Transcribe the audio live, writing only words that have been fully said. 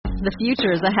The future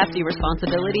is a hefty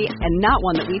responsibility and not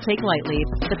one that we take lightly.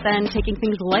 But then taking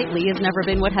things lightly has never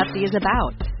been what Hefty is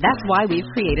about. That's why we've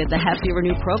created the Hefty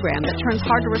Renew program that turns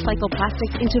hard-to-recycle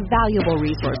plastics into valuable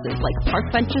resources like park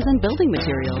benches and building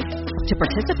materials. To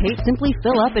participate, simply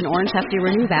fill up an orange Hefty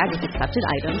Renew bag with accepted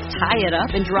items, tie it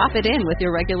up, and drop it in with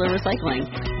your regular recycling.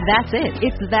 That's it.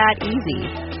 It's that easy.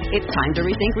 It's time to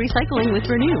rethink recycling with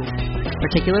Renew.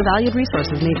 Particular valued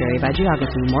resources may vary by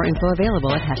geography. More info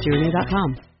available at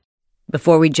heftyrenew.com.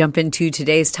 Before we jump into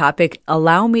today's topic,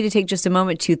 allow me to take just a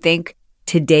moment to thank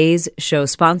today's show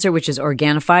sponsor, which is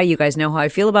Organifi. You guys know how I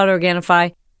feel about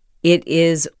Organifi. It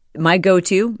is my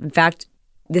go-to. In fact,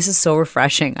 this is so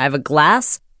refreshing. I have a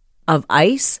glass of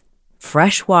ice,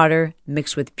 fresh water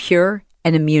mixed with Pure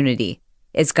and Immunity.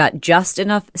 It's got just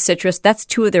enough citrus. That's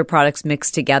two of their products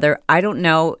mixed together. I don't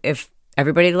know if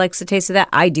everybody likes the taste of that.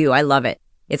 I do. I love it.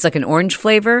 It's like an orange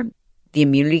flavor. The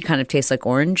Immunity kind of tastes like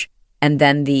orange. And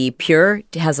then the Pure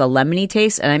has a lemony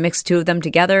taste, and I mix two of them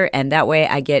together, and that way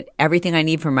I get everything I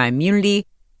need for my immunity,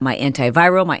 my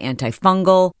antiviral, my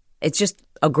antifungal. It's just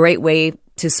a great way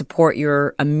to support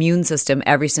your immune system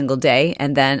every single day.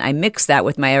 And then I mix that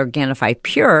with my Organifi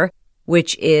Pure,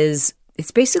 which is, it's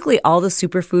basically all the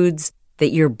superfoods that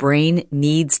your brain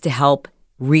needs to help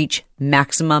reach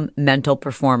maximum mental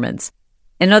performance.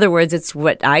 In other words, it's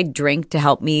what I drink to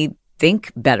help me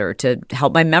think better, to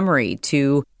help my memory,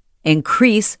 to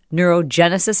increase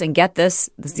neurogenesis. And get this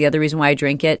is the other reason why I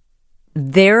drink it.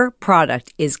 Their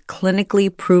product is clinically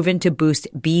proven to boost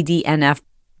BDNF,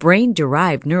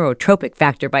 brain-derived neurotropic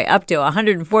factor, by up to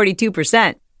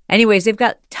 142%. Anyways, they've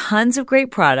got tons of great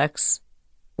products.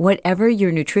 Whatever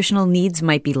your nutritional needs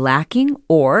might be lacking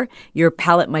or your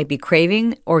palate might be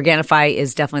craving, Organifi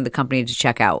is definitely the company to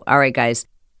check out. All right, guys,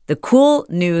 the cool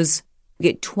news,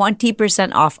 you get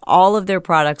 20% off all of their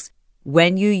products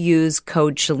when you use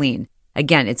code Chalene.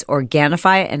 Again, it's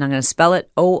Organifi, and I'm going to spell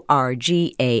it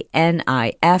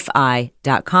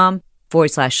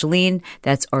Organifi.com/Chalene.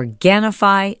 That's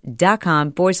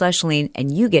Organifi.com/Chalene,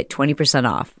 and you get 20%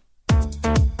 off.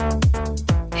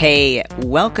 Hey,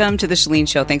 welcome to the Chalene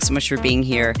Show. Thanks so much for being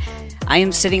here. I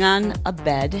am sitting on a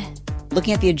bed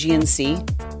looking at the Aegean Sea.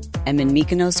 I'm in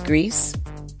Mykonos, Greece.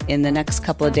 In the next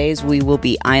couple of days, we will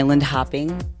be island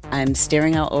hopping. I'm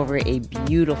staring out over a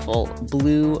beautiful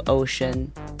blue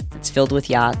ocean. It's filled with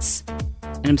yachts,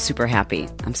 and I'm super happy.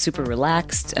 I'm super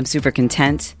relaxed. I'm super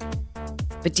content.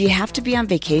 But do you have to be on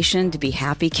vacation to be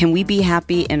happy? Can we be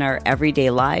happy in our everyday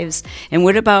lives? And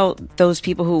what about those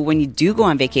people who, when you do go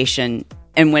on vacation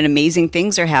and when amazing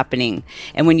things are happening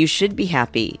and when you should be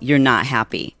happy, you're not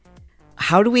happy?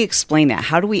 How do we explain that?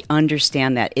 How do we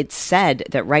understand that? It's said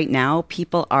that right now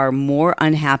people are more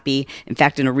unhappy. In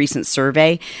fact, in a recent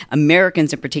survey,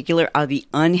 Americans in particular are the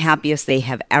unhappiest they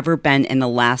have ever been in the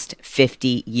last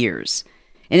 50 years.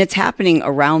 And it's happening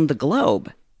around the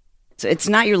globe. So it's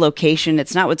not your location.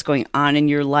 It's not what's going on in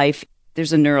your life.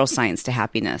 There's a neuroscience to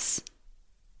happiness.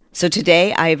 So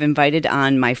today I have invited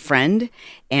on my friend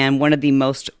and one of the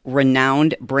most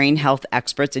renowned brain health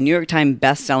experts, a New York Times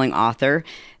bestselling author,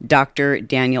 Dr.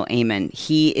 Daniel Amen.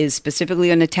 He is specifically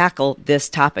going to tackle this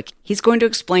topic. He's going to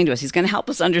explain to us, he's going to help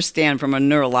us understand from a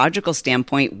neurological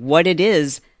standpoint what it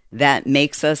is that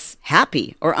makes us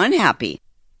happy or unhappy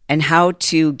and how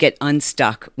to get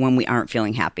unstuck when we aren't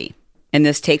feeling happy. In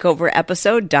this takeover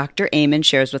episode, Dr. Amen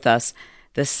shares with us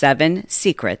the 7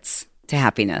 secrets to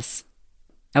happiness.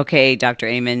 Okay, Dr.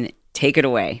 Amen, take it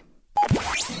away.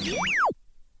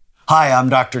 Hi, I'm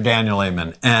Dr. Daniel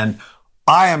Amen, and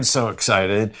I am so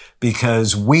excited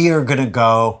because we are going to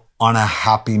go on a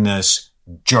happiness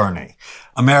journey.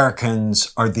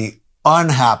 Americans are the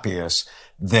unhappiest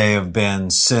they have been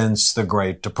since the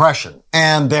Great Depression,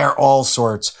 and there are all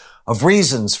sorts of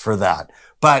reasons for that.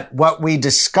 But what we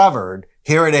discovered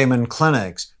here at Amen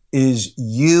Clinics is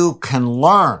you can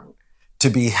learn to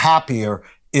be happier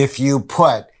if you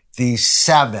put these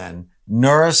 7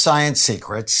 neuroscience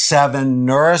secrets, 7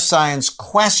 neuroscience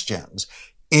questions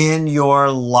in your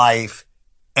life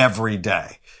every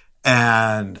day.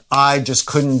 And I just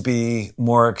couldn't be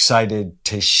more excited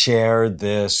to share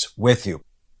this with you.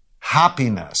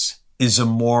 Happiness is a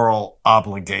moral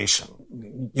obligation.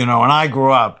 You know, when I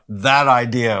grew up, that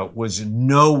idea was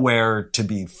nowhere to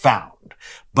be found.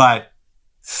 But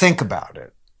think about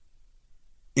it.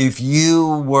 If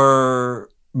you were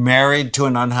married to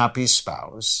an unhappy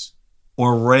spouse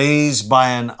or raised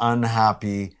by an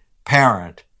unhappy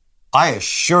parent, I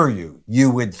assure you, you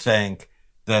would think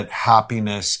that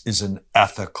happiness is an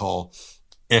ethical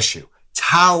issue. It's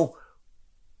how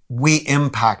we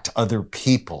impact other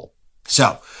people.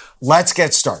 So let's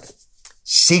get started.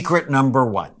 Secret number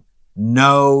 1.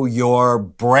 know your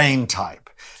brain type.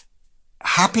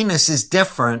 Happiness is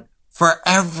different for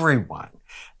everyone.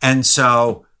 And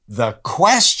so the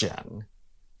question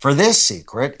for this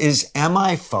secret is, am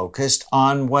I focused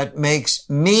on what makes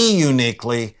me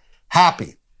uniquely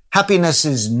happy? Happiness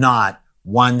is not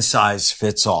one size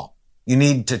fits all. You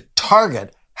need to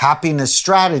target happiness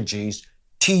strategies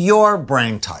to your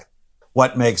brain type.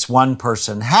 What makes one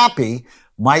person happy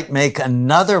might make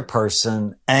another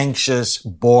person anxious,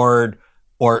 bored,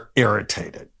 or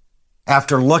irritated.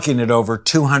 After looking at over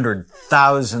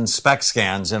 200,000 SPECT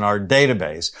scans in our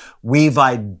database, we've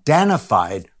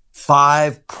identified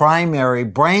 5 primary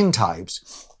brain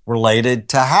types related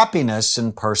to happiness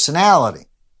and personality.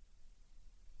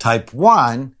 Type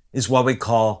 1 is what we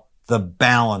call the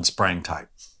balanced brain type.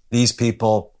 These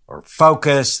people are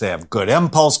focused, they have good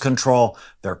impulse control,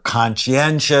 they're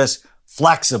conscientious,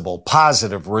 flexible,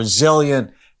 positive,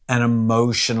 resilient, and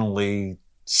emotionally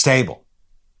stable.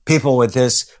 People with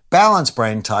this balanced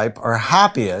brain type are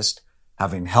happiest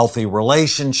having healthy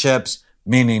relationships,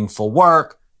 meaningful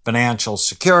work, financial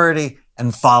security,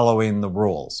 and following the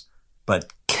rules.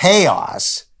 But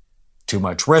chaos, too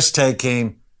much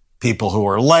risk-taking, people who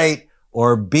are late,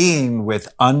 or being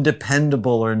with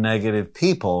undependable or negative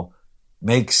people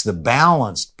makes the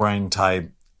balanced brain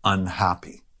type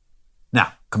unhappy.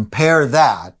 Now, compare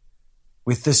that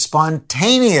with the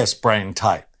spontaneous brain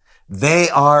type. They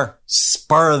are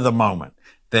spur of the moment.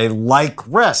 They like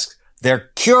risk.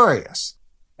 They're curious.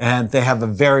 And they have a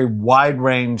very wide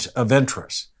range of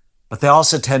interests. But they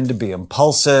also tend to be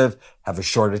impulsive, have a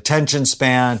short attention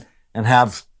span, and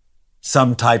have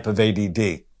some type of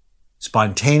ADD.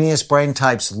 Spontaneous brain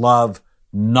types love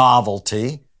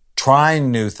novelty,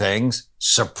 trying new things,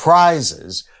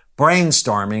 surprises,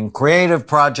 brainstorming, creative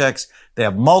projects. They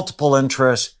have multiple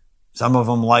interests. Some of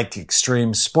them like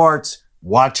extreme sports,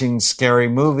 watching scary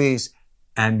movies,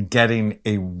 and getting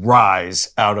a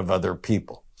rise out of other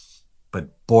people. But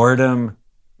boredom,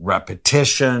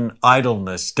 repetition,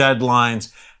 idleness,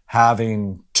 deadlines,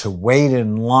 having to wait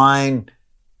in line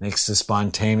makes the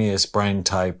spontaneous brain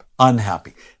type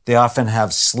unhappy. They often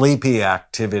have sleepy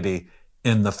activity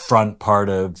in the front part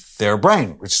of their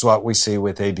brain, which is what we see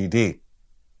with ADD.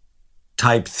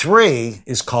 Type 3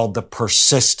 is called the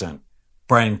persistent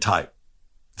brain type.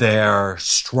 They're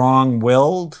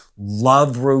strong-willed,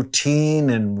 love routine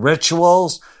and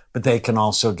rituals, but they can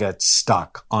also get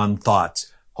stuck on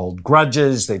thoughts, hold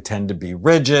grudges, they tend to be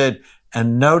rigid,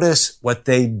 and notice what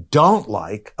they don't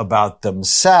like about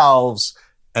themselves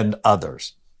and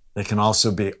others. They can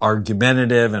also be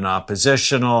argumentative and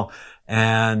oppositional,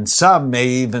 and some may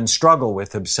even struggle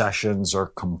with obsessions or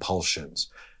compulsions.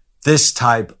 This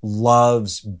type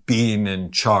loves being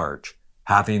in charge,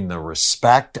 having the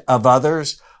respect of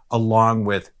others, along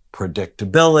with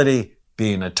predictability,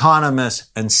 being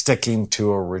autonomous, and sticking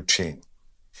to a routine.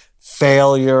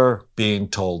 Failure, being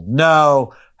told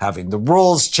no, having the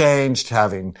rules changed,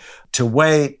 having to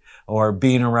wait, or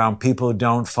being around people who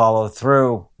don't follow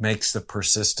through makes the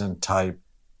persistent type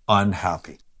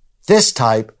unhappy. This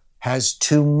type has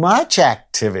too much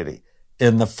activity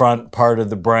in the front part of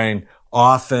the brain,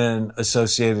 often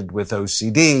associated with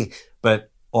OCD,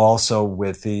 but also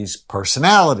with these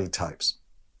personality types.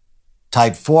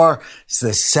 Type 4 is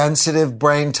the sensitive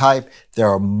brain type.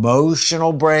 Their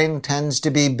emotional brain tends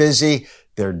to be busy.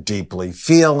 They're deeply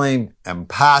feeling,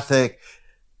 empathic.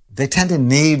 They tend to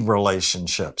need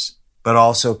relationships, but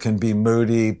also can be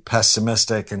moody,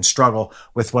 pessimistic, and struggle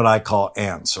with what I call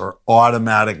ants, or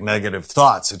automatic negative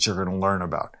thoughts that you're going to learn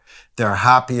about. They're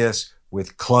happiest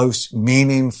with close,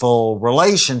 meaningful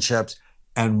relationships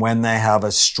and when they have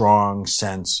a strong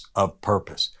sense of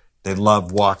purpose. They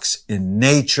love walks in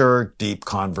nature, deep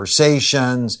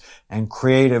conversations, and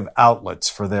creative outlets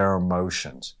for their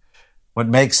emotions. What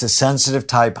makes a sensitive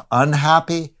type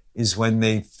unhappy is when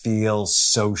they feel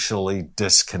socially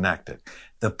disconnected.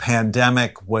 The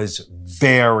pandemic was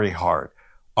very hard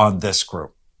on this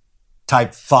group.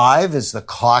 Type 5 is the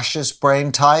cautious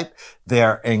brain type.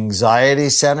 Their anxiety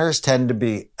centers tend to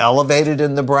be elevated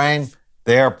in the brain.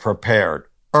 They're prepared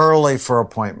early for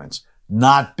appointments,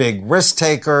 not big risk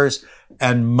takers,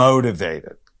 and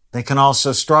motivated. They can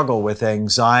also struggle with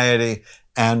anxiety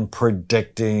and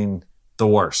predicting the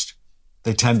worst.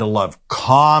 They tend to love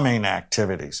calming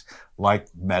activities like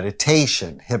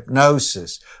meditation,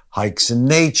 hypnosis, hikes in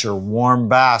nature, warm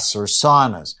baths or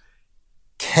saunas.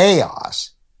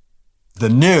 Chaos, the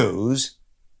news,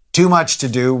 too much to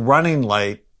do, running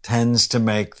late tends to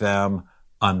make them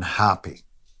unhappy.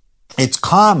 It's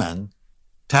common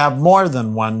to have more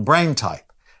than one brain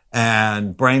type.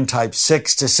 And brain type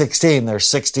 6 to 16, there's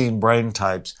 16 brain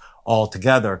types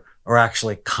altogether, are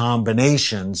actually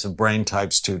combinations of brain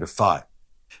types 2 to 5.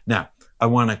 Now, I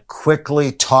want to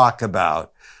quickly talk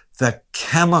about the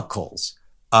chemicals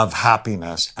of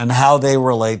happiness and how they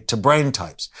relate to brain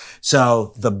types.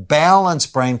 So the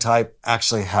balanced brain type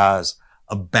actually has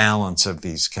a balance of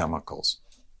these chemicals.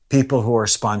 People who are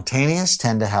spontaneous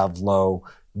tend to have low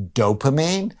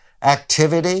dopamine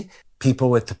activity. People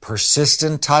with the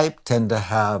persistent type tend to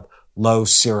have low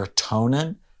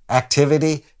serotonin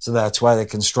activity. So that's why they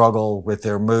can struggle with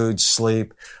their mood,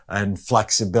 sleep, and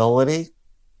flexibility.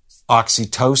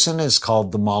 Oxytocin is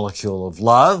called the molecule of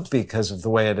love because of the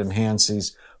way it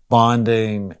enhances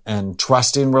bonding and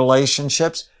trusting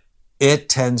relationships. It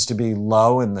tends to be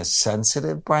low in the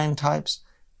sensitive brain types.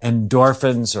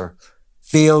 Endorphins are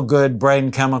feel-good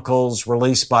brain chemicals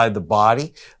released by the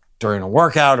body during a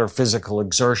workout or physical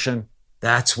exertion.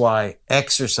 That's why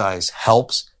exercise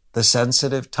helps the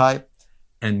sensitive type.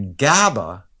 And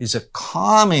GABA is a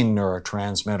calming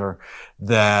neurotransmitter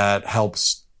that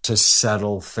helps to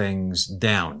settle things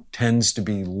down, tends to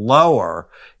be lower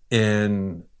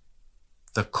in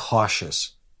the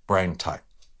cautious brain type.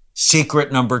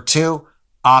 Secret number 2,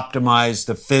 optimize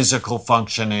the physical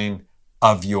functioning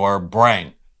of your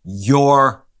brain.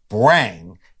 Your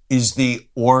brain is the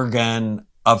organ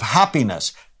of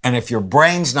happiness. And if your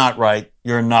brain's not right,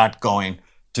 you're not going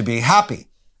to be happy.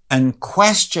 And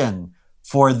question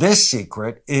for this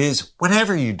secret is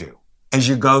whatever you do as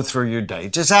you go through your day,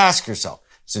 just ask yourself,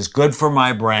 is this good for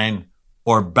my brain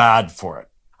or bad for it?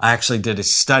 I actually did a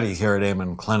study here at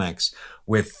Amen Clinics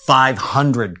with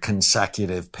 500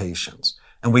 consecutive patients.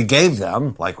 And we gave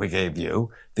them, like we gave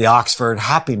you, the Oxford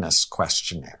Happiness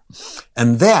Questionnaire.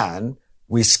 And then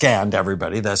we scanned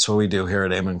everybody. That's what we do here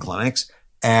at Amen Clinics.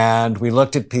 And we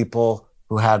looked at people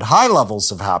who had high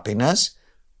levels of happiness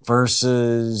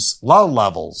versus low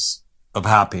levels of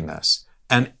happiness.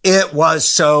 And it was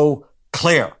so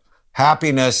clear.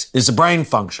 Happiness is a brain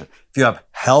function. If you have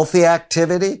healthy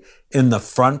activity in the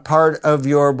front part of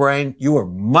your brain, you are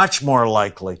much more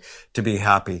likely to be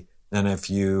happy than if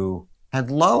you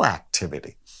had low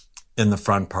activity in the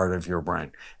front part of your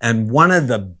brain. And one of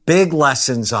the big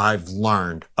lessons I've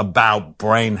learned about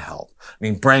brain health,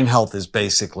 brain health is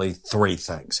basically 3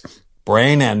 things.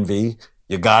 Brain envy,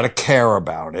 you got to care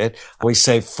about it. We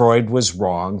say Freud was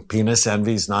wrong. Penis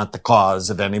envy is not the cause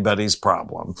of anybody's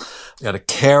problem. You got to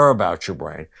care about your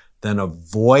brain, then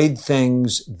avoid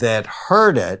things that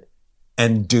hurt it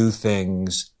and do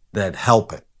things that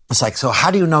help it. It's like, so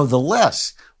how do you know the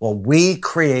list? Well, we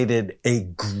created a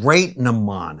great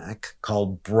mnemonic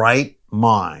called Bright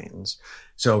Minds.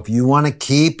 So if you want to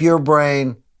keep your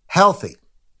brain healthy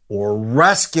or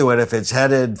rescue it if it's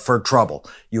headed for trouble,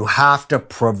 you have to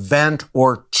prevent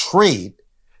or treat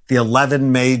the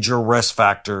 11 major risk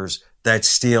factors that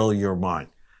steal your mind.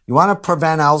 You want to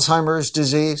prevent Alzheimer's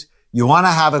disease? You want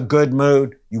to have a good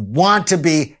mood? You want to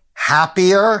be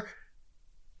happier?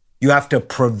 You have to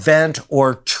prevent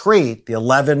or treat the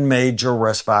 11 major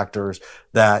risk factors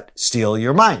that steal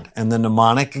your mind. And the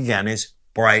mnemonic, again, is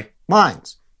Bright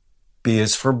Minds. B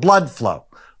is for blood flow.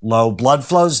 Low blood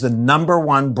flow is the number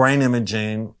 1 brain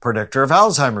imaging predictor of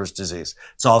Alzheimer's disease.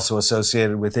 It's also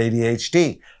associated with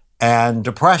ADHD and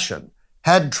depression,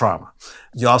 head trauma.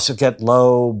 You also get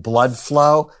low blood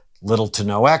flow, little to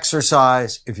no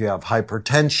exercise, if you have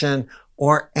hypertension,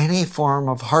 or any form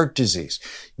of heart disease.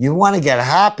 You want to get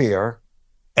happier,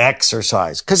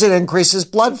 exercise, because it increases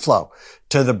blood flow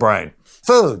to the brain.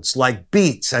 Foods like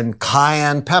beets and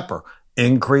cayenne pepper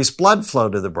increase blood flow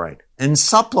to the brain. And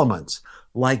supplements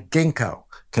like ginkgo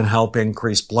can help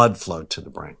increase blood flow to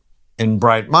the brain. In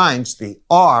Bright Minds, the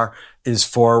R is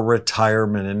for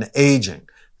retirement and aging.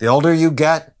 The older you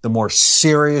get, the more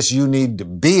serious you need to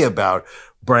be about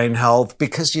brain health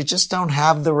because you just don't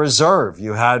have the reserve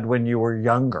you had when you were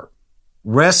younger.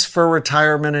 Risk for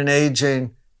retirement and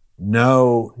aging,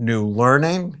 no new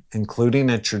learning,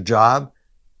 including at your job,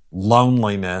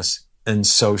 loneliness, and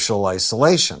social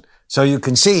isolation. So you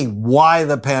can see why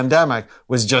the pandemic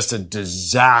was just a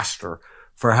disaster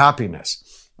for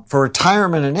happiness. For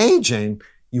retirement and aging,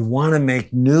 you want to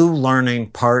make new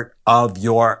learning part of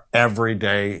your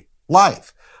everyday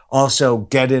life. Also,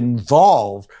 get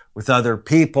involved with other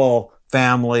people,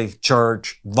 family,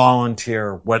 church,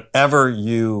 volunteer, whatever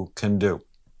you can do.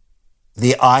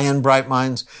 The I in Bright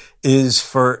Minds is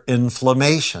for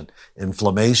inflammation.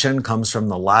 Inflammation comes from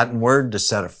the Latin word to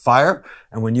set a fire.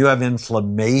 And when you have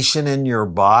inflammation in your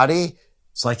body,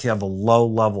 it's like you have a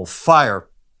low-level fire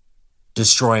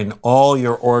destroying all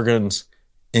your organs,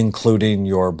 including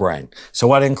your brain. So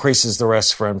what increases the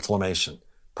risk for inflammation?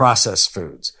 Processed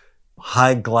foods,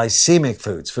 high glycemic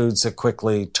foods, foods that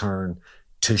quickly turn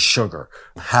to sugar,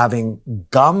 having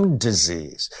gum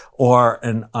disease, or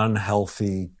an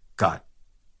unhealthy gut.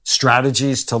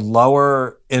 Strategies to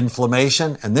lower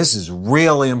inflammation, and this is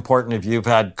really important if you've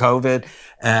had COVID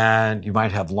and you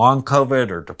might have long COVID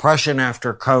or depression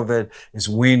after COVID, is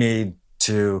we need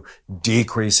to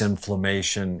decrease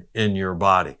inflammation in your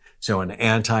body. So an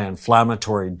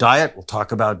anti-inflammatory diet, we'll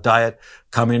talk about diet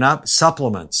coming up,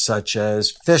 supplements such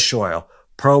as fish oil,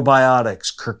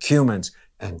 probiotics, curcumins,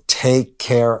 and take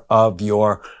care of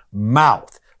your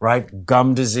mouth, right?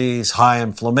 Gum disease, high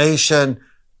inflammation.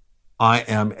 I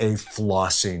am a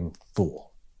flossing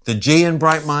fool. The G in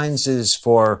Bright Minds is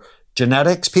for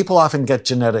genetics. People often get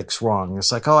genetics wrong.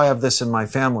 It's like, oh, I have this in my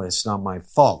family. It's not my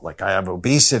fault. Like I have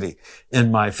obesity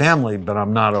in my family, but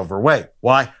I'm not overweight.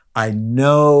 Why? I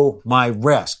know my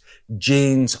risk.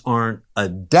 Genes aren't a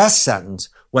death sentence.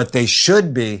 What they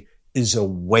should be is a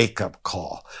wake-up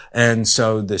call. And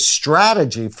so the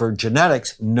strategy for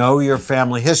genetics, know your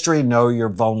family history, know your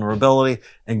vulnerability,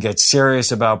 and get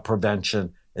serious about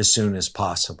prevention as soon as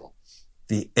possible.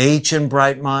 The H in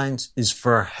Bright Minds is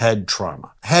for head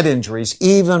trauma. Head injuries,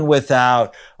 even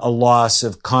without a loss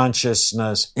of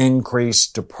consciousness, increase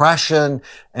depression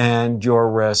and your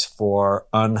risk for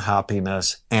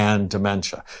unhappiness and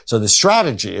dementia. So the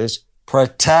strategy is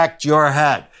protect your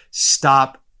head.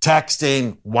 Stop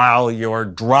texting while you're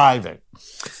driving.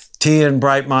 T in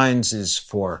Bright Minds is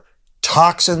for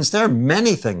toxins. There are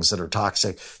many things that are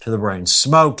toxic to the brain.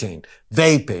 Smoking,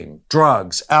 vaping,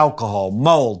 drugs, alcohol,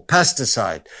 mold,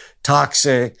 pesticide,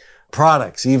 toxic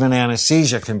products, even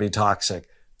anesthesia can be toxic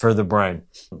for the brain.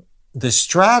 The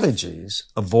strategies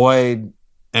avoid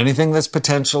anything that's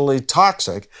potentially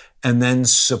toxic and then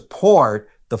support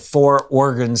the 4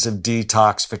 organs of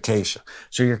detoxification.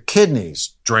 So your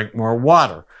kidneys, drink more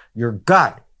water. Your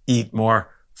gut, eat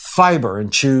more fiber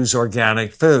and choose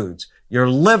organic foods. Your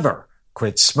liver,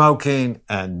 quit smoking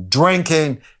and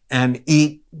drinking and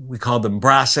eat, we call them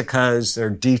brassicas,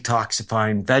 they're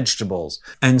detoxifying vegetables.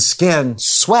 And skin,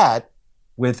 sweat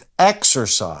with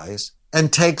exercise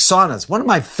and take saunas. One of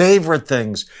my favorite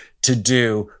things to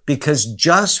do because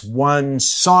just one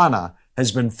sauna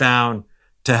has been found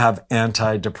to have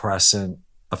antidepressant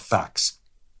effects.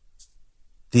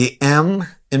 The M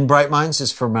in Bright Minds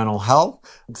is for mental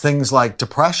health. Things like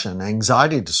depression,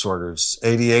 anxiety disorders,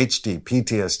 ADHD,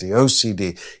 PTSD,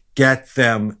 OCD, get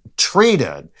them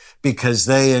treated because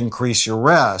they increase your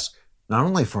risk, not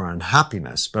only for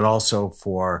unhappiness, but also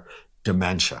for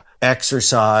dementia.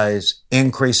 Exercise,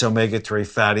 increase omega-3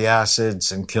 fatty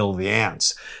acids, and kill the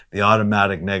ants, the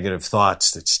automatic negative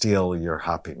thoughts that steal your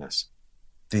happiness.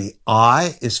 The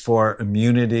I is for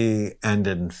immunity and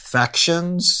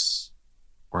infections.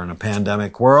 We're in a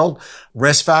pandemic world.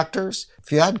 Risk factors,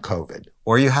 if you had COVID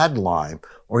or you had Lyme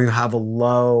or you have a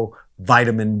low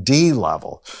vitamin D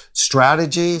level.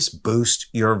 Strategies, boost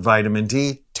your vitamin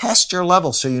D, test your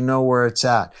level so you know where it's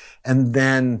at. And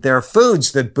then there are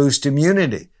foods that boost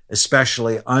immunity,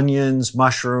 especially onions,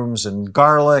 mushrooms, and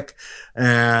garlic.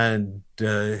 And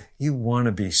you want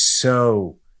to be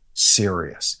so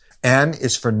serious. N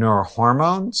is for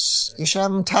neurohormones. You should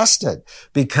have them tested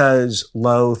because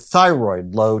low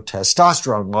thyroid, low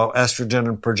testosterone, low estrogen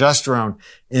and progesterone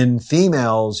in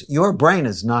females, your brain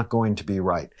is not going to be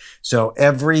right. So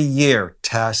every year,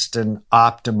 test and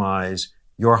optimize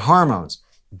your hormones.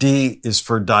 D is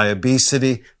for diabetes.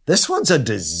 This one's a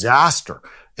disaster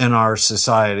in our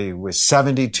society with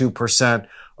 72%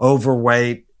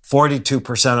 overweight,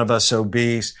 42% of us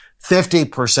obese,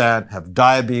 50% have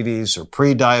diabetes or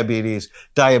pre-diabetes.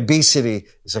 Diabetes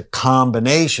is a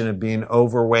combination of being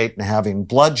overweight and having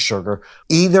blood sugar.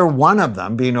 Either one of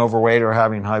them, being overweight or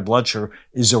having high blood sugar,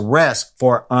 is a risk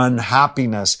for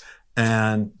unhappiness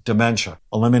and dementia.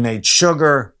 Eliminate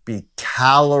sugar, be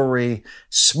calorie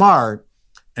smart,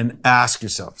 and ask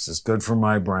yourself, is this good for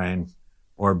my brain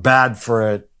or bad for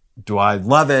it? Do I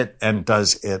love it? And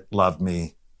does it love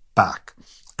me back?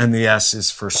 And the S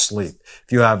is for sleep.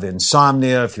 If you have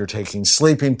insomnia, if you're taking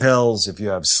sleeping pills, if you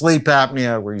have sleep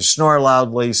apnea where you snore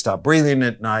loudly, stop breathing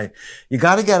at night, you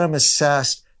got to get them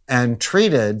assessed and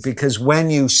treated because when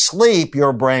you sleep,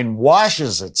 your brain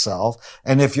washes itself.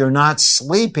 And if you're not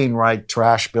sleeping right,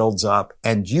 trash builds up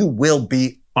and you will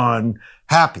be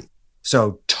unhappy.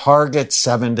 So target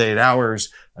 7 to 8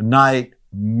 hours a night.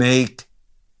 Make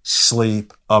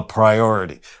sleep a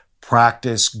priority.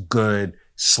 Practice good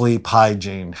sleep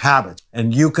hygiene habits.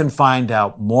 And you can find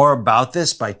out more about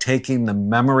this by taking the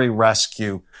Memory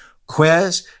Rescue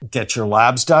quiz. Get your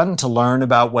labs done to learn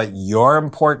about what your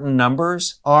important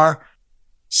numbers are.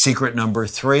 Secret number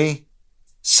 3,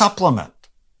 supplement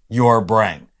your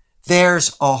brain.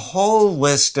 there's a whole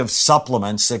list of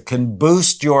supplements that can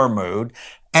boost your mood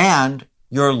and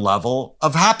your level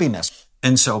of happiness.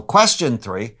 And so question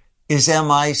 3 is, am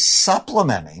I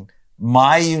supplementing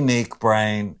my unique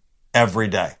brain every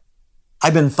day?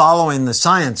 I've been following the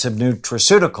science of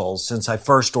nutraceuticals since I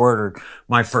first ordered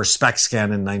my first SPECT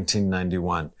scan in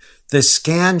 1991. The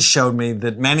scan showed me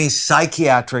that many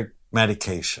psychiatric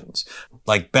medications,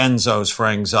 like benzos for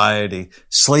anxiety,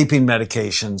 sleeping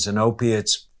medications, and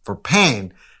opiates for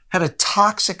pain, had a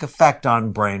toxic effect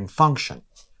on brain function.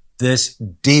 This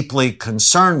deeply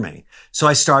concerned me, so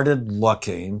I started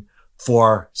looking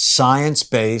for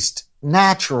science-based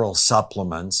natural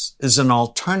supplements as an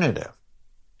alternative.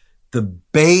 The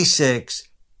basics,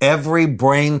 every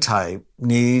brain type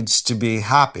needs to be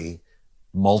happy,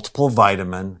 multiple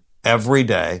vitamin every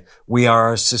day. We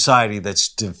are a society that's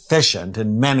deficient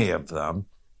in many of them.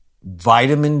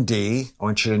 Vitamin D, I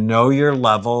want you to know your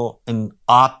level and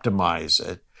optimize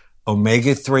it.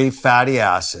 Omega-3 fatty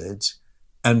acids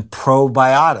and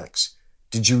probiotics.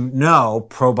 Did you know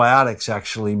probiotics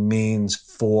actually means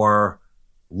for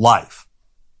life?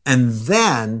 And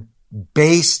then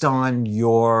based on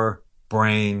your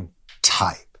brain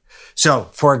type. So,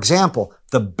 for example,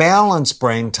 the balanced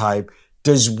brain type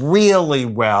does really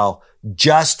well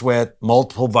just with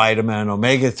multiple vitamin,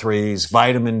 omega-3s,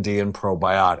 vitamin D, and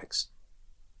probiotics.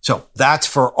 So that's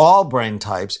for all brain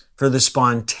types. For the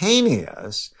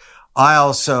spontaneous, I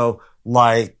also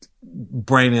like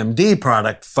BrainMD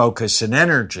product, Focus and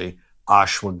Energy,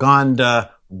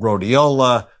 ashwagandha,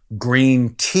 rhodiola,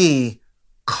 green tea,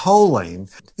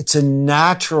 choline. It's a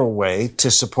natural way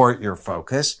to support your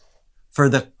focus. For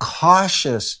the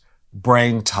cautious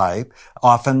brain type,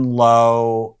 often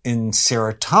low in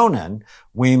serotonin,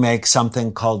 we make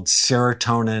something called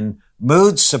serotonin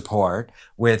mood support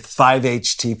with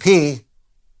 5-HTP,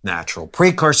 natural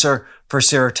precursor for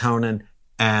serotonin,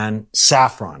 and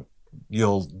saffron.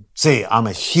 You'll see I'm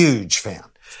a huge fan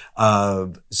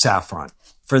of saffron.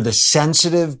 For the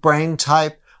sensitive brain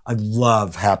type, I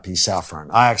love Happy Saffron.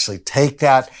 I actually take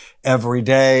that every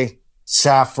day.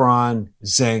 Saffron,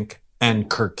 zinc,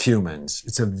 and curcumins.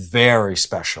 It's a very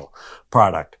special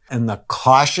product. And the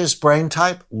cautious brain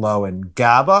type, low in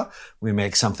GABA, we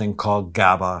make something called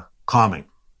GABA calming.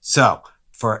 So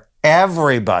for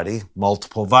everybody,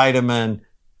 multiple vitamin,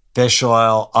 fish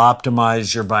oil,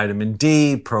 optimize your vitamin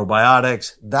D,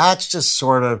 probiotics. That's just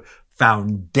sort of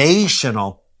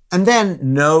foundational. And then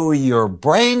know your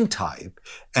brain type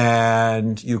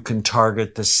and you can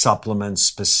target the supplements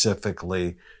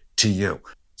specifically to you.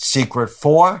 Secret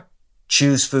 4,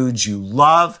 choose foods you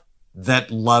love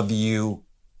that love you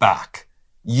back.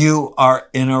 You are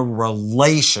in a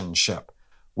relationship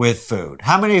with food.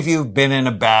 How many of you have been in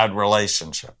a bad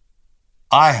relationship?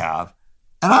 I have.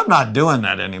 And I'm not doing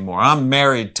that anymore. I'm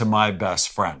married to my best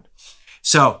friend.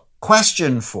 So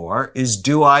question 4 is,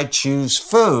 do I choose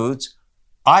foods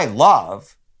I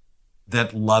love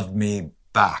that love me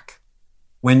back?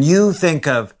 When you think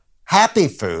of happy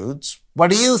foods, what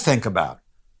do you think about?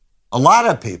 A lot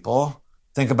of people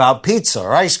think about pizza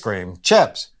or ice cream,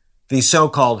 chips. These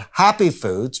so-called happy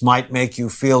foods might make you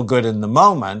feel good in the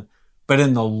moment, but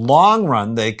in the long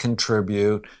run, they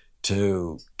contribute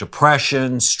to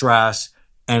depression, stress,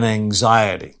 and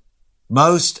anxiety.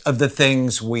 Most of the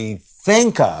things we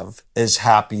think of as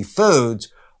happy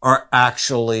foods are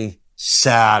actually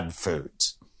sad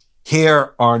foods.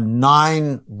 Here are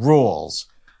 9 rules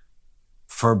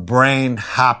for brain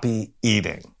happy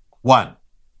eating. 1,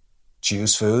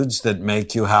 choose foods that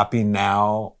make you happy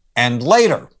now and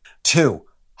later. 2,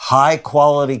 high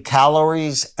quality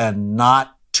calories and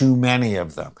not too many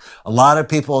of them. A lot of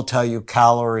people will tell you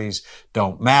calories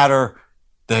don't matter.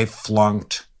 They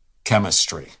flunked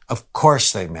chemistry. Of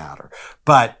course they matter,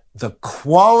 but the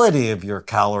quality of your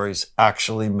calories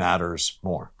actually matters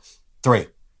more. 3,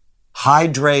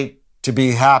 hydrate to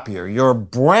be happier. Your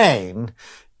brain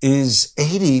is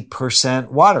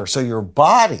 80% water. So your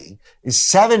body is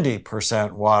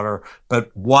 70% water,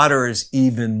 but water is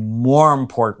even more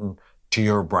important to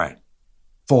your brain.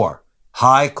 4,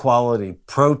 high quality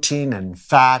protein and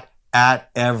fat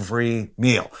at every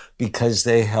meal because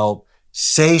they help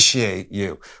satiate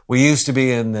you. We used to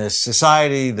be in this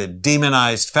society that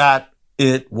demonized fat.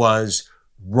 It was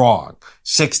wrong.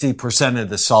 60% of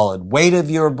the solid weight of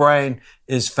your brain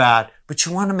is fat, but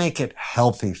you want to make it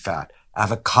healthy fat.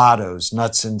 Avocados,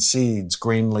 nuts and seeds,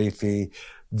 green leafy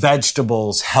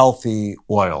vegetables, healthy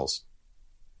oils.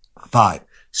 5,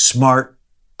 smart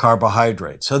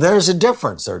carbohydrates. So there's a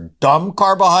difference. There are dumb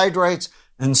carbohydrates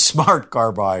and smart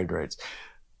carbohydrates.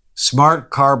 Smart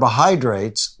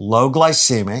carbohydrates, low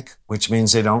glycemic, which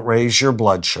means they don't raise your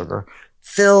blood sugar,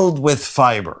 filled with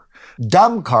fiber.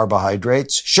 Dumb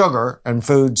carbohydrates, sugar, and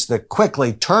foods that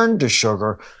quickly turn to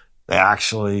sugar, they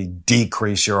actually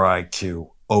decrease your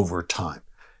IQ over time.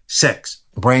 6,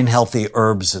 brain-healthy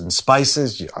herbs and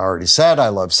spices. You already said I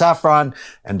love saffron,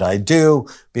 and I do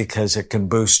because it can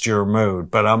boost your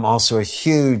mood. But I'm also a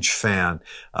huge fan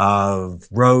of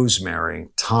rosemary,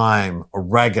 thyme,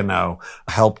 oregano,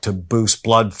 help to boost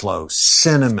blood flow,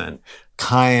 cinnamon,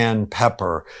 cayenne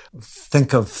pepper.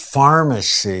 Think of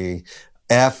pharmacy,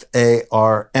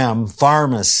 F-A-R-M,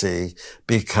 pharmacy,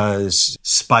 because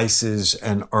spices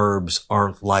and herbs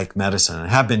are like medicine and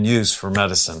have been used for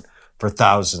medicine for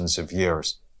thousands of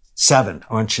years. 7,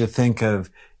 I want you to think of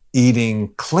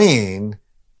eating clean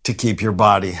to keep your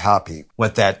body happy.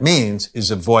 What that means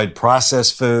is avoid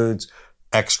processed foods,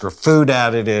 extra food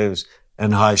additives,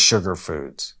 and high sugar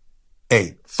foods.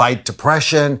 8, fight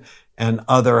depression and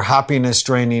other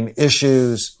happiness-draining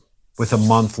issues with a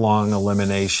month-long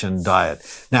elimination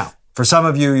diet. Now, for some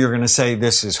of you, you're going to say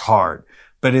this is hard,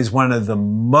 but is one of the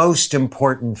most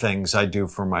important things I do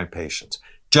for my patients.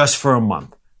 Just for a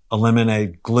month,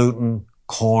 eliminate gluten,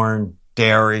 corn,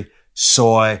 dairy,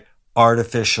 soy,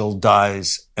 artificial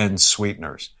dyes, and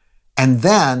sweeteners. And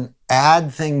then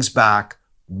add things back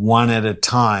one at a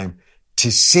time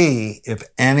to see if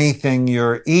anything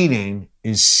you're eating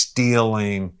is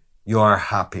stealing your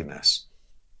happiness.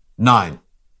 9,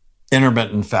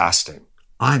 intermittent fasting.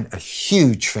 I'm a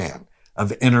huge fan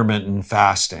of intermittent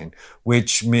fasting,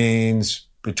 which means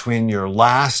between your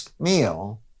last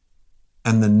meal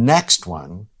and the next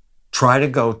one, try to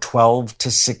go 12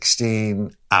 to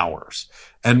 16 hours.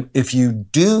 And if you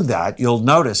do that, you'll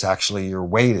notice actually your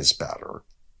weight is better.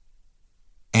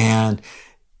 And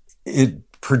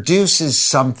it produces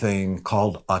something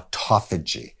called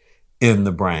autophagy in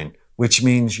the brain, which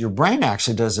means your brain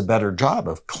actually does a better job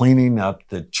of cleaning up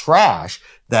the trash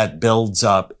that builds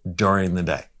up during the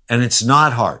day. And it's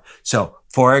not hard. So,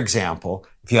 for example,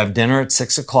 if you have dinner at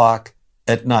 6 o'clock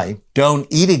at night, don't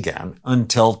eat again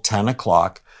until 10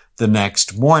 o'clock the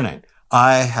next morning.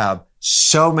 I have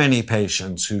so many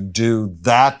patients who do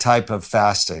that type of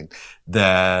fasting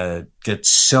that get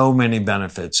so many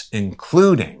benefits,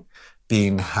 including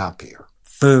being happier.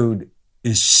 Food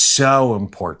is so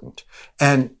important.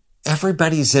 And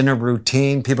everybody's in a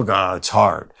routine. People go, oh, it's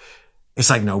hard. It's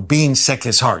like, no, being sick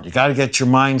is hard. You got to get your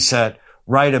mindset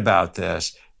right about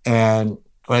this. And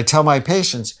what I tell my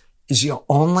patients is you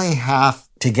only have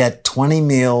to get 20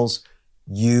 meals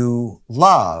you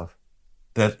love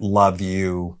that love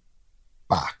you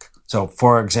back. So,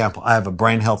 for example, I have a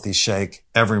brain healthy shake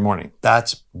every morning.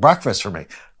 That's breakfast for me.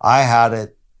 I had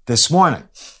it this morning.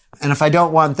 And if I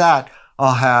don't want that,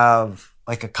 I'll have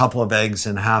like a couple of eggs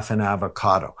and half an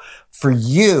avocado. For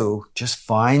you, just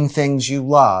find things you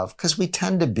love, because we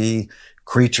tend to be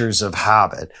creatures of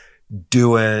habit.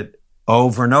 Do it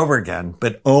over and over again,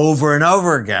 but over and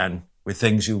over again with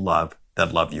things you love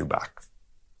that love you back.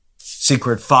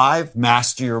 Secret 5,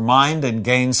 master your mind and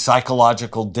gain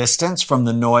psychological distance from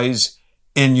the noise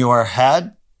in your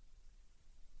head.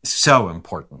 So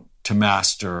important to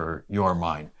master your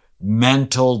mind.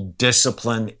 Mental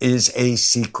discipline is a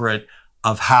secret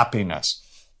of happiness.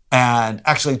 And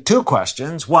actually 2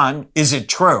 questions. 1, is it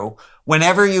true?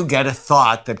 Whenever you get a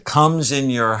thought that comes in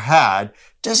your head,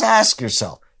 just ask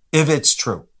yourself if it's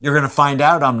true. You're going to find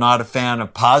out I'm not a fan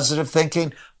of positive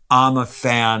thinking. I'm a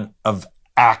fan of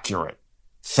accurate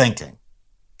thinking.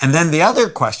 And then the other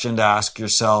question to ask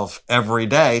yourself every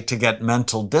day to get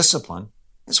mental discipline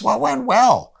is what went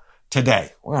well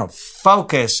today? We're going to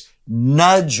focus,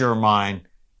 nudge your mind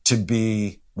to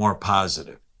be more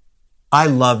positive. I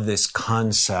love this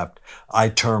concept I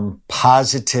term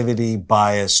positivity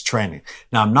bias training.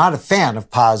 Now, I'm not a fan of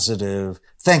positive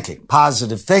thinking.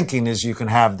 Positive thinking is you can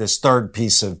have this third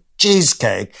piece of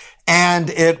cheesecake and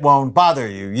it won't bother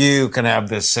you. You can have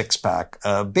this 6-pack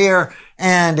of beer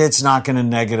and it's not going to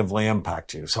negatively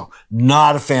impact you. So,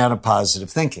 not a fan of positive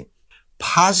thinking.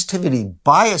 Positivity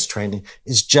bias training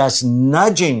is just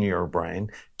nudging your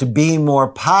brain to be more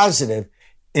positive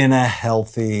in a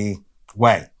healthy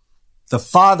way. The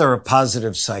father of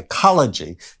positive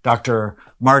psychology, Dr.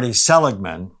 Marty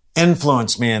Seligman,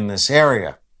 influenced me in this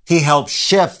area. He helped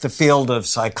shift the field of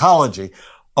psychology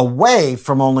away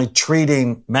from only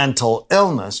treating mental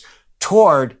illness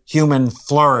toward human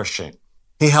flourishing.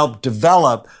 He helped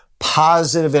develop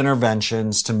positive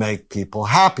interventions to make people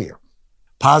happier.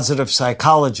 Positive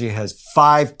psychology has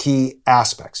 5 key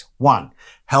aspects. 1,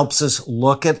 helps us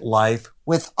look at life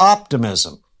with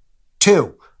optimism.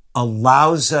 2,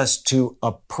 allows us to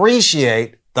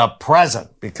appreciate the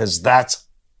present because that's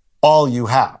all you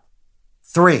have.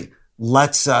 3,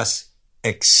 lets us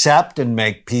accept and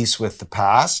make peace with the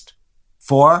past.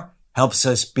 4, helps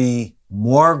us be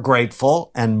more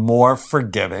grateful and more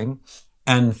forgiving.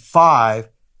 And 5,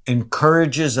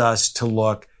 encourages us to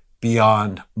look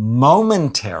beyond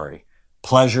momentary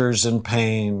pleasures and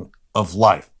pain of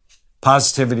life.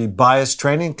 Positivity bias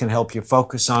training can help you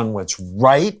focus on what's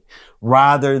right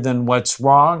rather than what's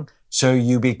wrong, so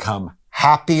you become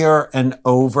happier and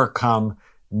overcome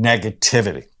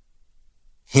negativity.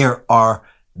 Here are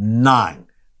 9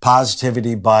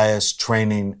 positivity bias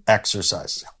training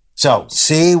exercises. So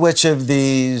see which of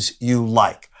these you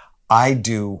like. I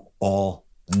do all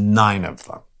 9 of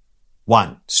them.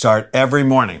 1, start every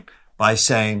morning by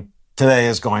saying, today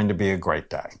is going to be a great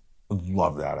day.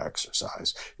 Love that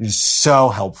exercise. It's so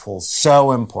helpful,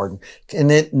 so important,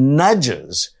 and it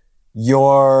nudges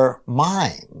your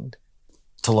mind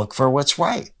to look for what's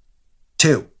right.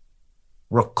 2,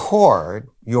 record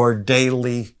your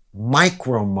daily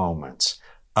micro moments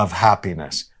of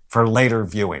happiness for later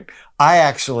viewing. I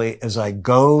actually, as I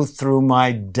go through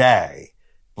my day,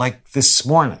 like this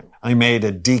morning, I made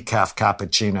a decaf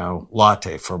cappuccino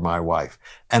latte for my wife.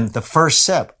 And the first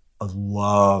sip, I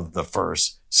love the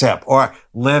first sip. Or I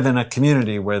live in a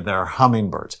community where there are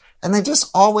hummingbirds. And they just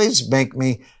always make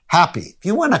me happy. If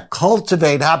you want to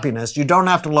cultivate happiness, you don't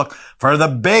have to look for the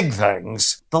big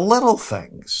things, the little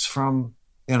things from,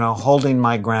 holding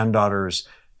my granddaughter's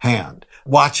hand,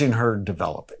 watching her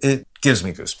develop. It gives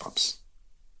me goosebumps.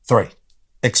 3,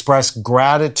 express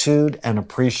gratitude and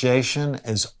appreciation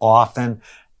as often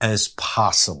as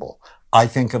possible. I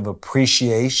think of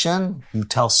appreciation, you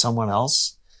tell someone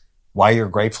else why you're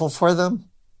grateful for them,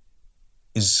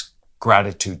 is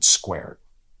gratitude squared.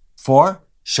 4,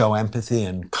 show empathy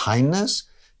and kindness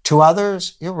to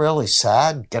others. You're really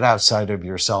sad. Get outside of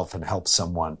yourself and help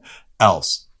someone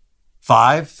else.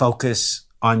 5, focus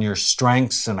on your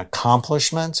strengths and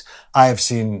accomplishments. I have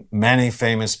seen many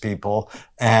famous people,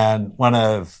 and one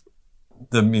of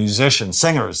the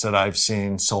singers that I've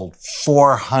seen sold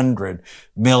 400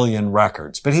 million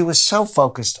records. But he was so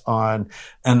focused on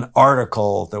an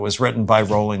article that was written by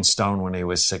Rolling Stone when he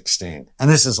was 16. And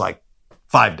this is like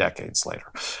 5 decades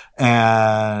later.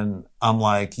 And I'm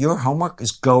like, your homework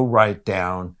is go write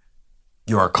down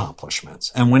your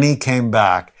accomplishments. And when he came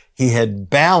back, he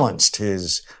had balanced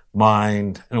his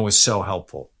mind, and it was so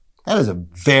helpful. That is a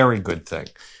very good thing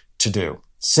to do.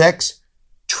 6,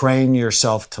 train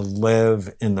yourself to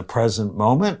live in the present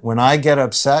moment. When I get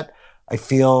upset, I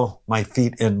feel my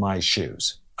feet in my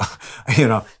shoes.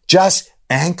 Just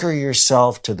anchor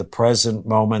yourself to the present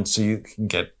moment so you can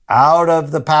get out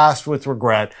of the past with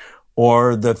regret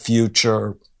or the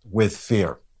future with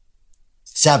fear.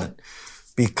 7,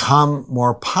 become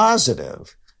more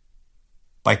positive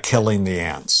by killing the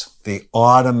ants, the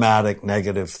automatic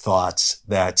negative thoughts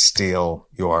that steal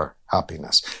your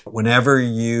happiness. Whenever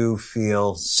you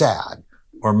feel sad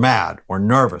or mad or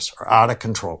nervous or out of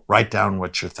control, write down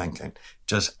what you're thinking.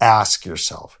 Just ask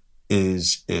yourself,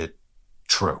 is it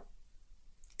true?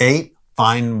 8,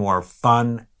 find more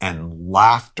fun and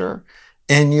laughter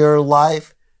in your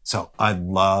life. So I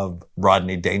love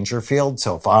Rodney Dangerfield.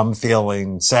 So if I'm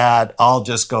feeling sad, I'll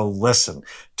just go listen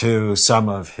to some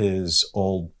of his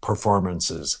old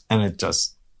performances. And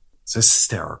it's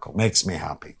hysterical, makes me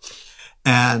happy.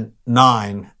 And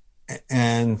 9,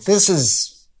 and this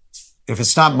is, if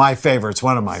it's not my favorite, it's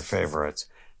one of my favorites.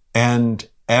 End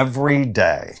every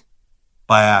day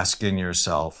by asking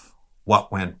yourself,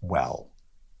 what went well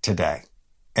today?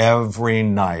 Every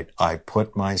night I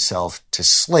put myself to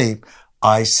sleep,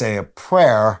 I say a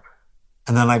prayer,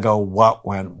 and then I go, what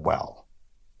went well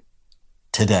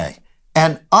today?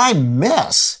 And I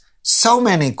miss so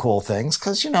many cool things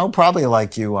because, probably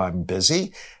like you, I'm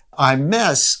busy. I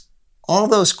miss all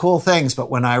those cool things. But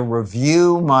when I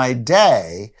review my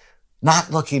day,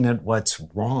 not looking at what's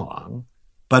wrong,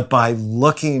 but by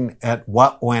looking at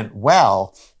what went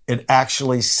well, it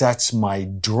actually sets my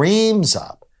dreams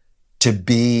up to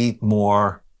be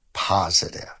more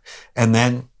positive. And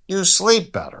then you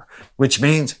sleep better, which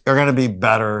means you're going to be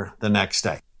better the next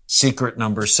day. Secret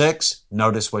number 6,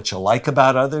 notice what you like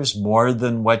about others more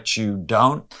than what you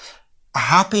don't.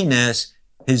 Happiness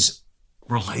is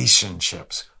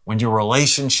relationships. When your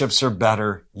relationships are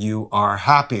better, you are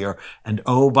happier. And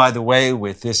oh, by the way,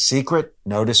 with this secret,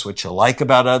 notice what you like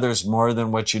about others more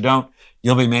than what you don't.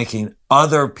 You'll be making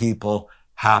other people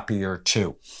happier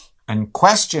too. And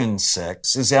question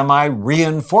 6 is, am I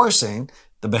reinforcing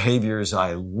the behaviors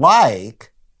I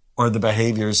like or the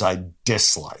behaviors I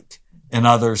dislike in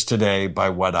others today by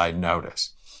what I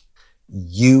notice?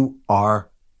 You are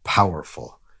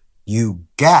powerful. You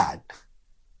get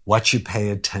what you pay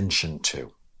attention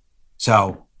to.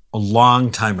 So a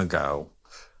long time ago,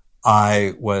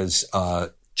 I was a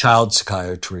child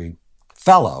psychiatry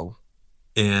fellow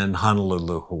in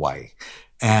Honolulu, Hawaii.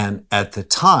 And at the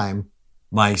time,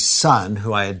 my son,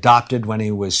 who I adopted when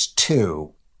he was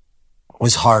 2,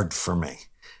 was hard for me.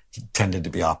 He tended to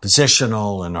be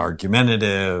oppositional and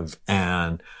argumentative,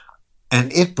 and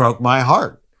it broke my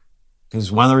heart.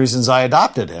 Because one of the reasons I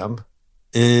adopted him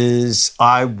is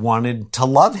I wanted to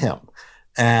love him.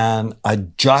 And I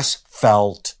just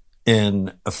felt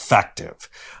ineffective.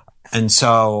 And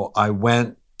so I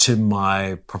went to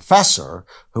my professor,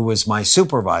 who was my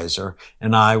supervisor,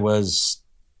 and I was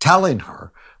telling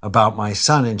her about my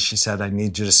son. And she said, I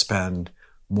need you to spend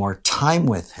more time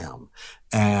with him.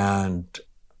 And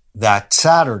that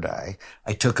Saturday,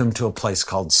 I took him to a place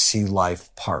called Sea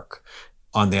Life Park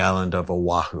on the island of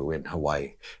Oahu in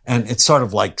Hawaii. And it's sort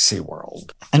of like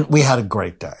SeaWorld. And we had a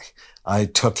great day. I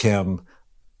took him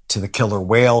to the killer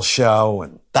whale show,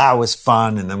 and that was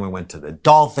fun. And then we went to the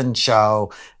dolphin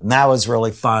show, and that was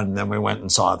really fun. And then we went and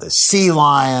saw the sea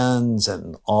lions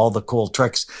and all the cool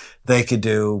tricks they could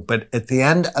do. But at the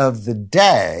end of the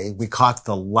day, we caught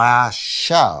the last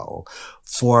show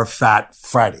for Fat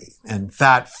Freddy. And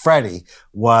Fat Freddy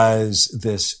was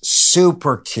this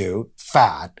super cute,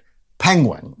 fat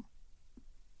penguin.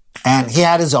 And he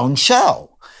had his own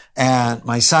show. And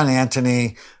my son,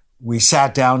 Anthony, we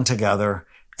sat down together,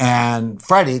 and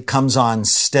Freddy comes on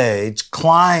stage,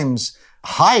 climbs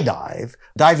high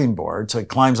diving board. So he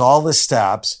climbs all the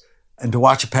steps. And to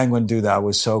watch a penguin do that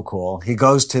was so cool. He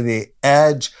goes to the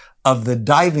edge of the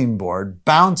diving board,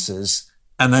 bounces,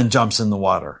 and then jumps in the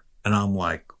water. And I'm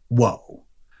like, whoa,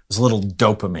 there's a little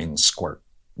dopamine squirt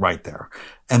right there.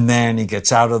 And then he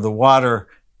gets out of the water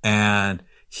and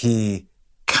he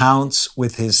counts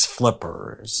with his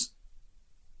flippers,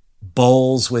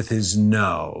 bowls with his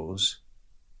nose,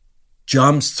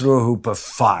 jumps through a hoop of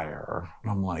fire.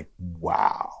 And I'm like,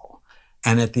 wow.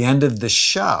 And at the end of the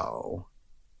show,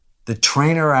 the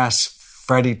trainer asked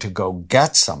Freddy to go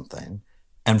get something,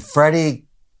 and Freddy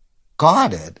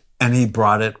got it, and he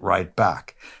brought it right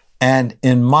back. And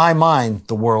in my mind,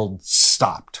 the world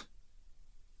stopped,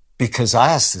 because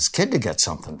I asked this kid to get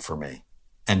something for me,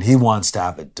 and he wants to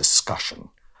have a discussion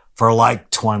for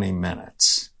like 20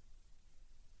 minutes.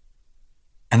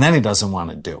 And then he doesn't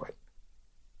want to do it.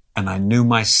 And I knew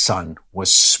my son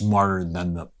was smarter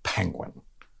than the penguin.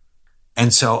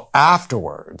 And so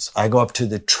afterwards, I go up to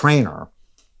the trainer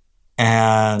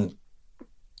and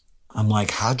I'm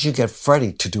like, how'd you get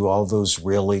Freddy to do all those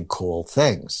really cool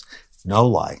things? No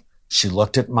lie. She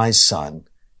looked at my son,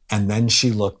 and then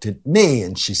she looked at me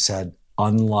and she said,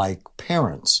 unlike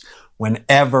parents,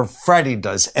 whenever Freddy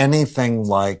does anything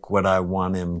like what I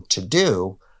want him to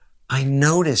do, I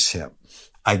notice him.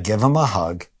 I give him a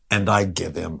hug and I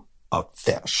give him a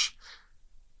fish.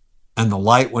 And the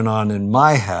light went on in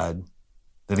my head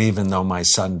that even though my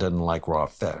son didn't like raw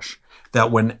fish,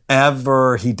 that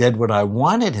whenever he did what I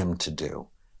wanted him to do,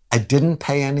 I didn't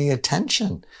pay any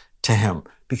attention to him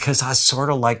because I sort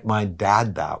of like my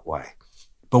dad that way.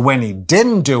 But when he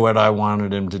didn't do what I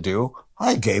wanted him to do,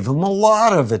 I gave him a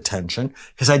lot of attention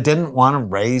because I didn't want to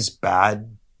raise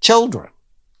bad children.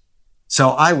 So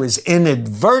I was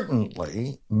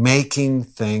inadvertently making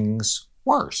things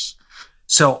worse.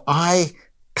 So I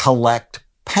collect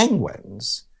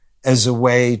penguins as a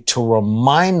way to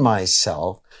remind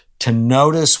myself to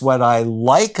notice what I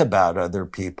like about other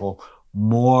people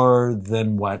more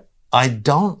than what I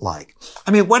don't like.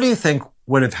 I mean, what do you think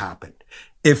would have happened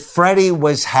if Freddy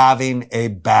was having a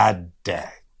bad day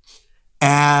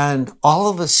and all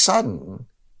of a sudden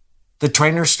the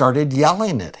trainer started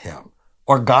yelling at him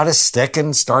or got a stick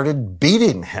and started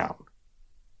beating him?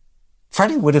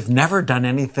 Freddy would have never done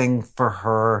anything for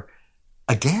her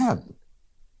again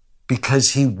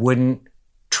because he wouldn't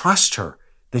trust her,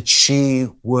 that she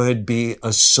would be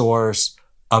a source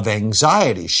of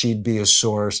anxiety. She'd be a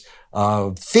source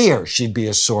of fear. She'd be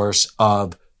a source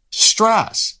of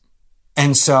stress.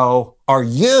 And so are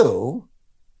you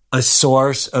a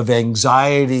source of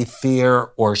anxiety,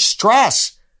 fear, or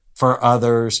stress for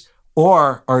others?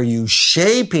 Or are you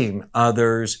shaping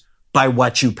others by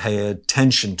what you pay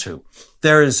attention to?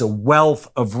 There is a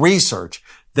wealth of research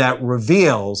that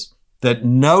reveals that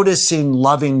noticing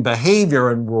loving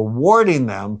behavior and rewarding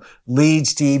them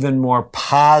leads to even more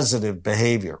positive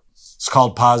behavior. It's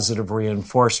called positive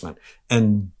reinforcement,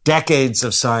 and decades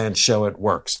of science show it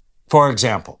works. For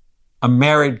example, a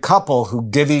married couple who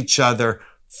give each other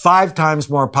 5 times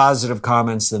more positive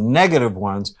comments than negative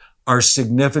ones are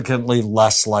significantly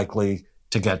less likely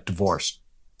to get divorced.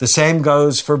 The same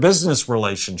goes for business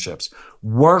relationships.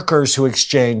 Workers who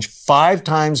exchange 5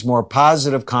 times more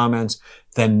positive comments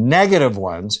the negative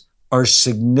ones are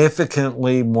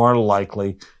significantly more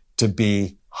likely to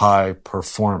be high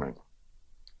performing.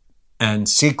 And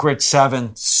secret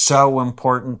 7, so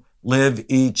important, live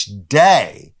each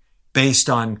day based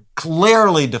on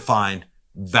clearly defined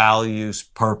values,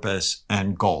 purpose,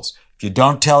 and goals. If you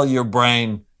don't tell your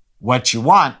brain what you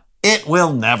want, it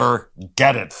will never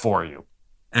get it for you.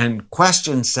 And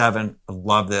question 7, I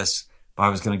love this. If I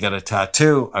was going to get a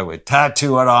tattoo, I would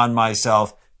tattoo it on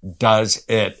myself. Does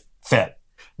it fit?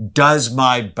 Does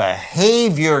my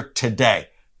behavior today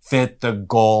fit the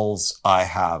goals I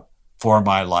have for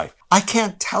my life? I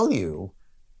can't tell you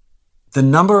the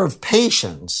number of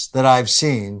patients that I've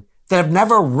seen that have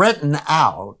never written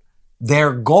out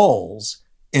their goals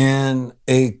in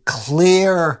a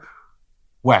clear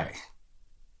way.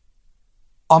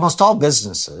 Almost all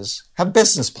businesses have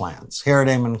business plans. Here at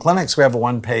Amen Clinics, we have a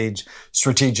one-page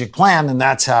strategic plan, and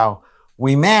that's how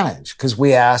we manage, because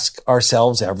we ask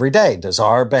ourselves every day, does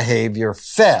our behavior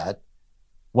fit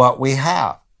what we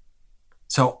have?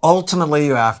 So ultimately,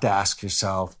 you have to ask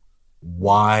yourself,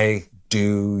 why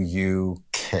do you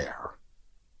care?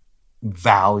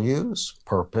 Values,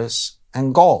 purpose,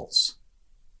 and goals.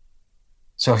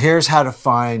 So here's how to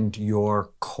find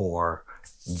your core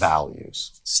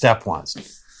values. Step 1,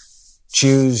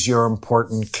 choose your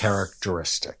important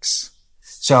characteristics.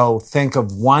 So think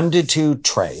of 1 to 2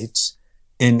 traits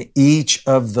in each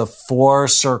of the 4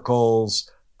 circles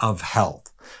of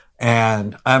health.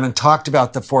 And I haven't talked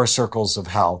about the 4 circles of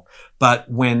health, but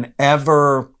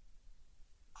whenever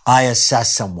I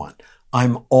assess someone,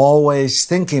 I'm always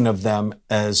thinking of them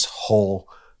as whole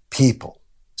people.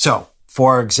 So,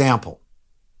 for example,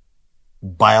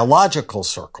 biological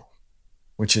circle,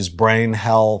 which is brain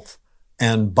health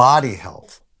and body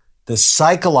health. The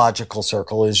psychological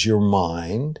circle is your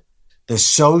mind. The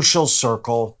social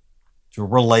circle, your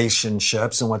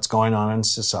relationships and what's going on in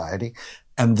society.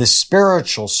 And the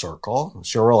spiritual circle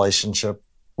is your relationship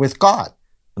with God.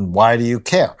 And why do you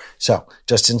care? So,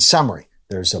 just in summary,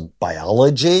 there's a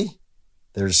biology,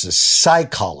 there's a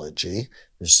psychology,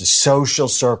 there's a social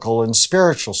circle and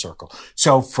spiritual circle.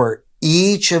 So for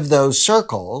each of those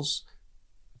circles,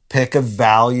 pick a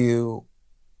value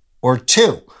or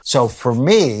 2. So for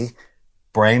me,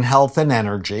 brain health and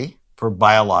energy for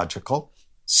biological,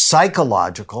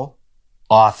 psychological,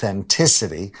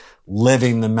 authenticity,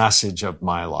 living the message of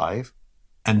my life,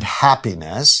 and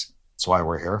happiness, that's why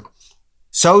we're here,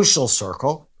 social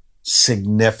circle,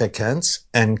 significance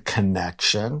and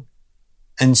connection,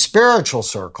 and spiritual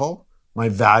circle, my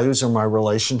values are my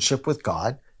relationship with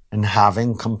God and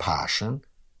having compassion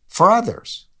for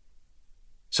others.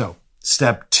 So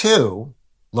step 2,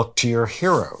 look to your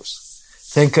heroes.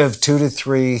 Think of 2 to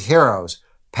 3 heroes,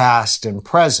 past and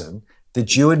present,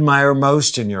 that you admire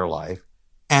most in your life,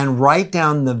 and write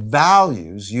down the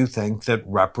values you think that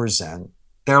represent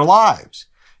their lives.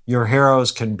 Your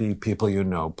heroes can be people you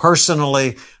know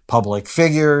personally, public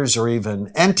figures, or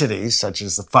even entities such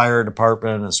as the fire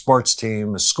department, a sports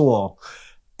team, a school,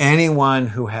 anyone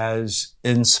who has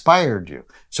inspired you.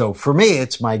 So for me,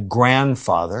 it's my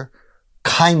grandfather,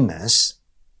 kindness,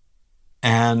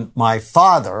 and my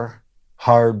father,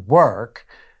 hard work.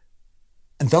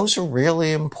 And those are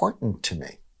really important to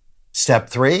me. Step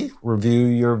 3, review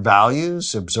your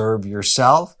values, observe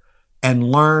yourself,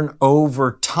 and learn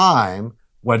over time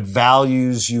what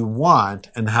values you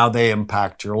want and how they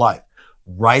impact your life.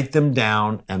 Write them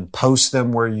down and post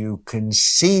them where you can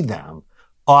see them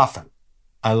often.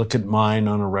 I look at mine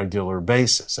on a regular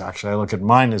basis. Actually, I look at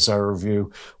mine as I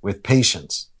review with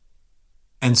patients.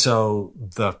 And so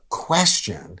the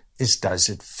question is, does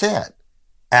it fit?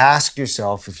 Ask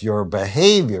yourself if your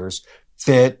behaviors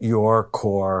fit your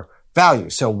core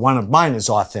values. So one of mine is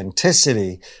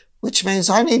authenticity, which means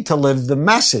I need to live the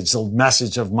message. The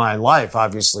message of my life,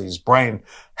 obviously, is brain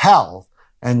health.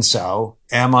 And so,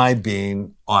 am I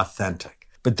being authentic?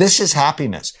 But this is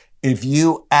happiness. If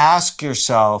you ask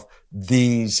yourself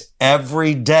these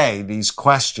every day, these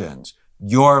questions,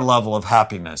 your level of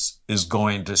happiness is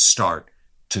going to start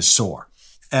to soar.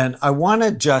 And I want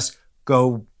to just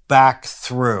go back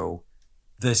through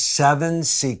the 7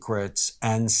 secrets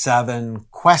and 7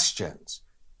 questions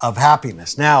of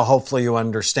happiness. Now, hopefully you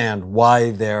understand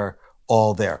why they're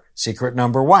all there. Secret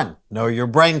number 1, know your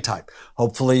brain type.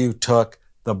 Hopefully you took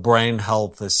the brain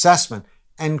health assessment.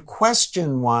 And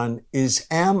question 1 is,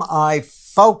 am I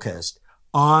focused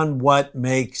on what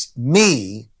makes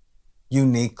me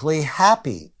uniquely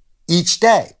happy each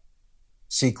day?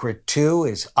 Secret 2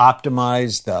 is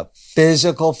optimize the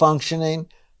physical functioning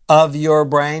of your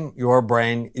brain. Your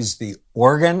brain is the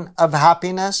organ of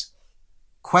happiness.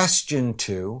 Question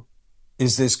 2,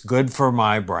 is this good for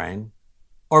my brain?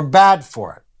 or bad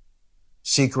for it?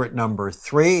 Secret number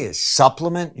 3 is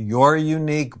supplement your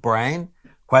unique brain.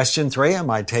 Question 3,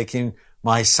 am I taking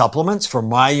my supplements for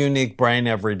my unique brain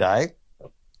every day?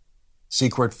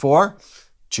 Secret 4,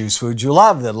 choose foods you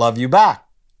love that love you back.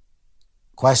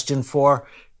 Question 4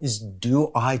 is,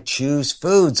 do I choose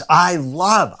foods I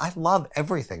love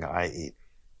everything I eat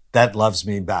that loves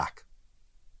me back?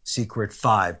 Secret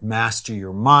 5, master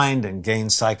your mind and gain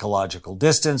psychological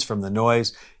distance from the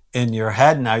noise in your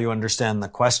head. Now you understand the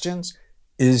questions.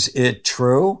 Is it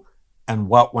true? And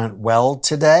what went well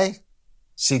today?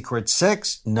 Secret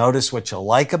 6, notice what you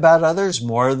like about others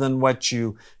more than what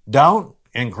you don't.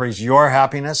 Increase your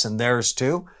happiness and theirs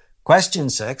too. Question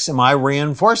 6, am I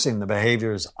reinforcing the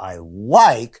behaviors I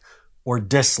like or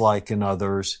dislike in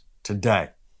others today?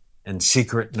 And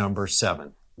secret number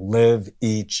 7, live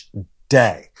each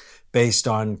day based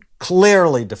on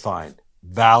clearly defined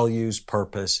values,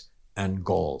 purpose, and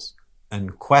goals.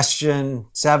 And question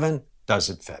 7, does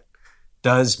it fit?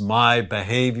 Does my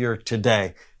behavior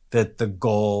today fit the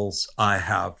goals I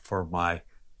have for my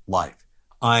life?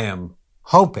 I am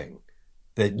hoping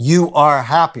that you are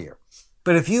happier.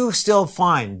 But if you still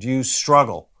find you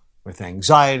struggle with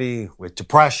anxiety, with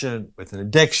depression, with an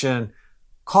addiction,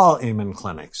 call Amen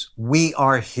Clinics. We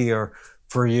are here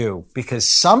for you because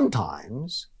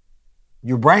sometimes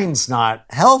your brain's not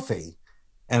healthy.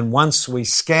 And once we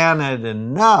scan it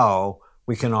and know,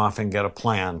 we can often get a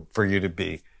plan for you to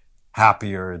be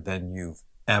happier than you've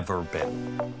ever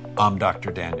been. I'm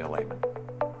Dr. Daniel Amen.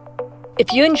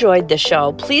 If you enjoyed this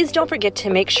show, please don't forget to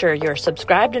make sure you're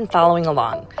subscribed and following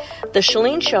along. The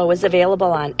Chalene Show is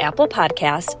available on Apple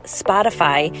Podcasts,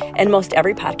 Spotify, and most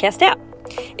every podcast app.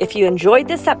 If you enjoyed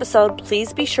this episode,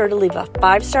 please be sure to leave a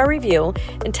 5-star review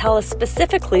and tell us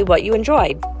specifically what you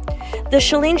enjoyed. The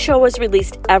Chalene Show is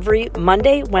released every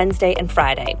Monday, Wednesday, and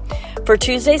Friday. For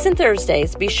Tuesdays and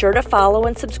Thursdays, be sure to follow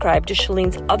and subscribe to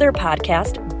Chalene's other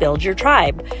podcast, Build Your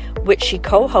Tribe, which she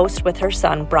co-hosts with her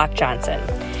son, Brock Johnson.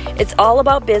 It's all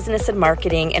about business and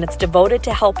marketing, and it's devoted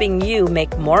to helping you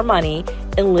make more money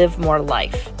and live more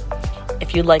life.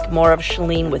 If you'd like more of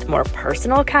Chalene with more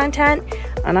personal content,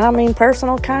 and I mean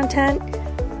personal content,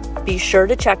 be sure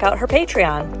to check out her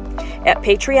Patreon at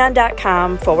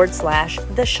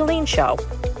patreon.com/The Chalene Show.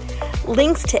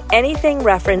 Links to anything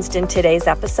referenced in today's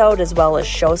episode, as well as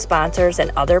show sponsors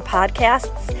and other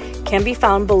podcasts, can be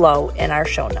found below in our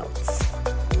show notes.